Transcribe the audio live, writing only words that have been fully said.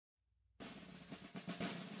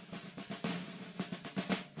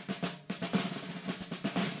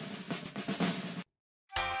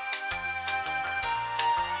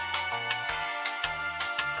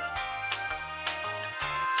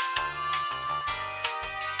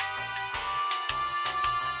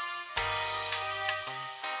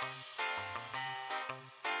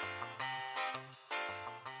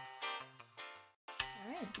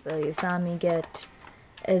So you saw me get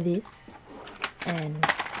this and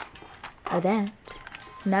that.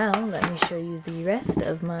 Now let me show you the rest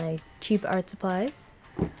of my cheap art supplies.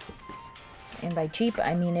 And by cheap,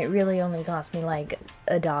 I mean it really only cost me like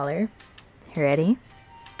 $1. Ready?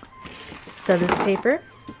 So this paper,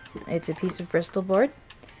 it's a piece of Bristol Board.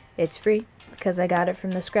 It's free because I got it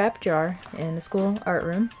from the scrap jar in the school art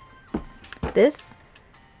room. This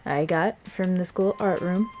I got from the school art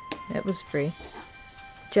room. It was free.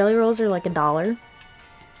 Jelly rolls are like $1.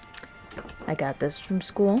 I got this from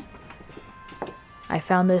school. I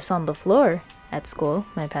found this on the floor at school,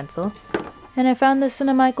 my pencil. And I found this in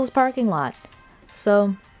a Michael's parking lot.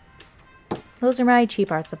 So, those are my cheap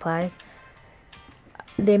art supplies.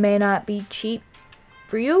 They may not be cheap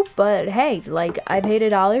for you, but hey, like, I paid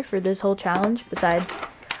 $1 for this whole challenge besides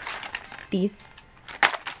these.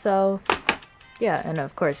 So, yeah, and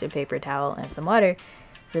of course a paper towel and some water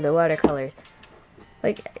for the watercolors.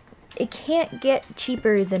 Like, it can't get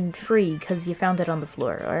cheaper than free because you found it on the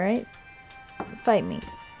floor, alright? Fight me.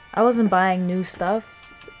 I wasn't buying new stuff.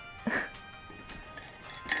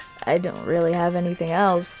 I don't really have anything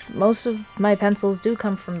else. Most of my pencils do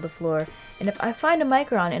come from the floor. And if I find a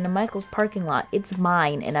Micron in a Michael's parking lot, it's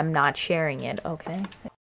mine and I'm not sharing it, okay?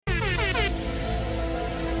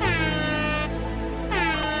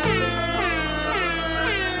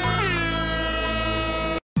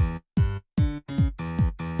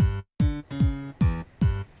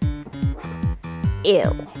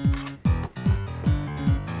 Ew.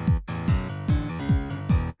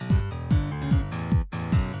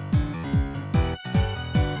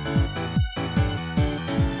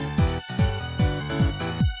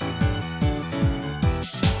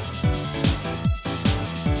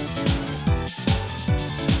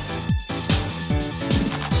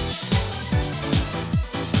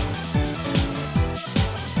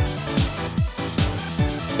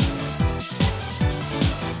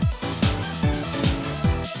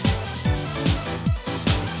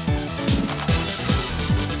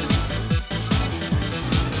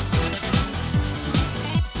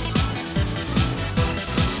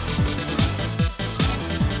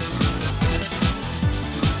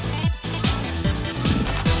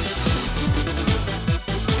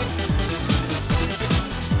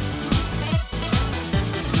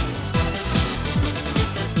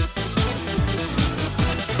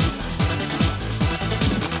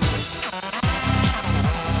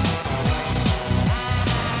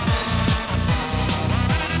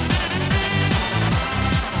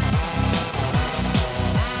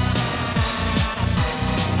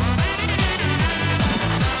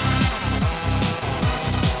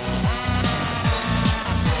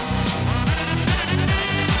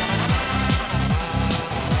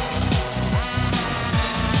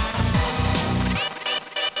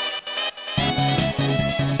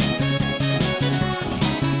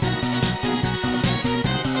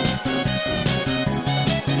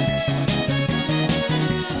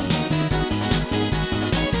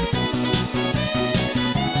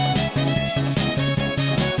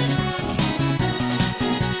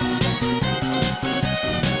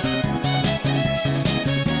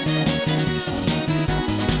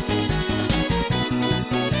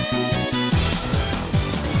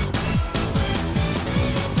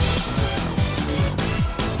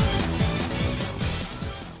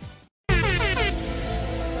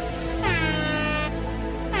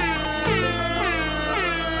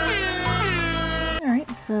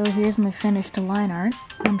 So here's my finished line art.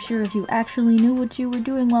 I'm sure if you actually knew what you were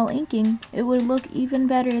doing while inking, it would look even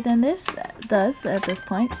better than this does at this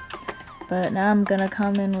point. But now I'm gonna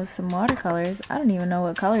come in with some watercolors. I don't even know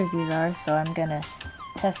what colors these are, so I'm gonna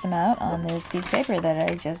test them out on this piece of paper that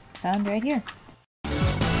I just found right here.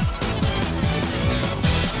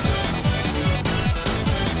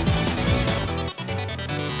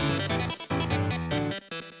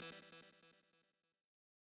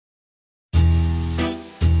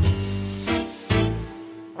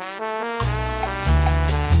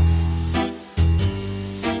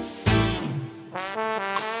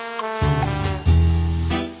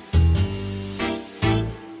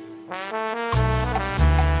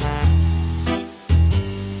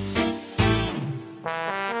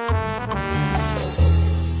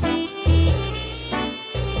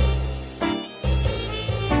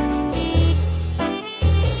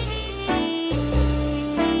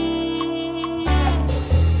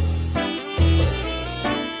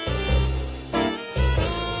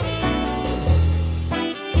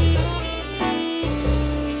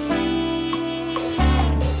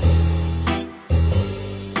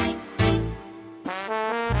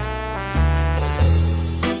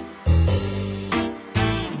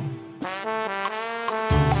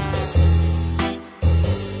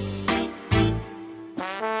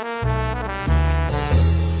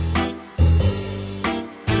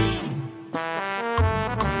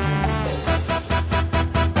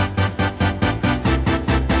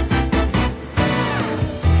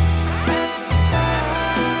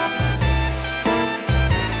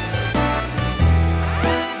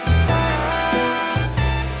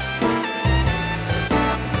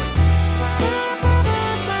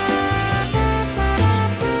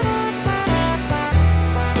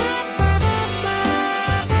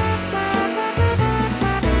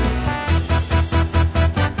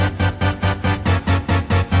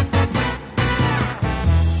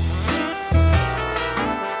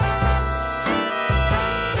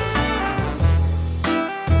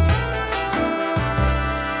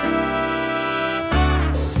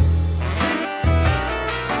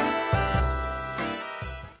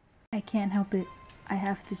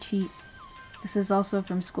 to cheat. This is also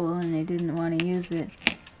from school and I didn't want to use it.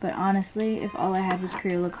 But honestly, if all I had was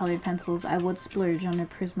Crayola colored pencils, I would splurge on a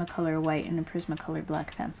Prismacolor white and a Prismacolor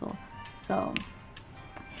black pencil. So,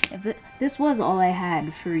 if this was all I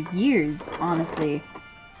had for years, honestly.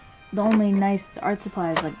 The only nice art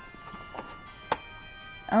supplies, like,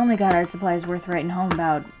 I only got art supplies worth writing home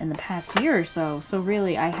about in the past year or so. So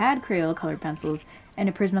really, I had Crayola colored pencils and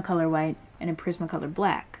a Prismacolor white and a Prismacolor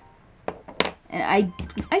black. And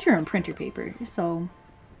I drew on printer paper, so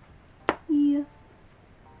yeah.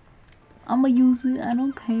 I'ma use it, I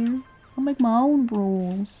don't care. I'll make my own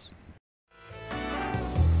rules.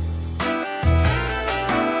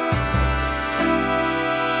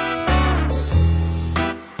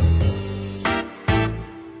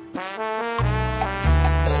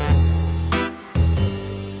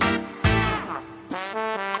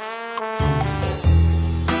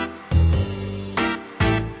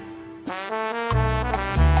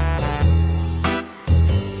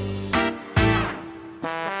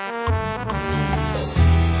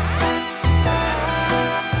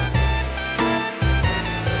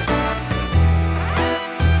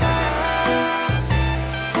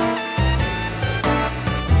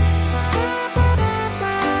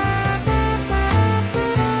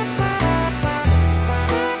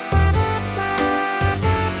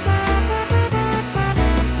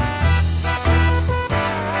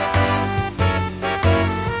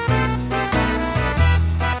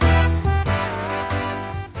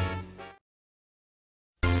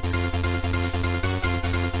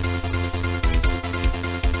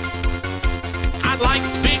 Like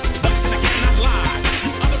big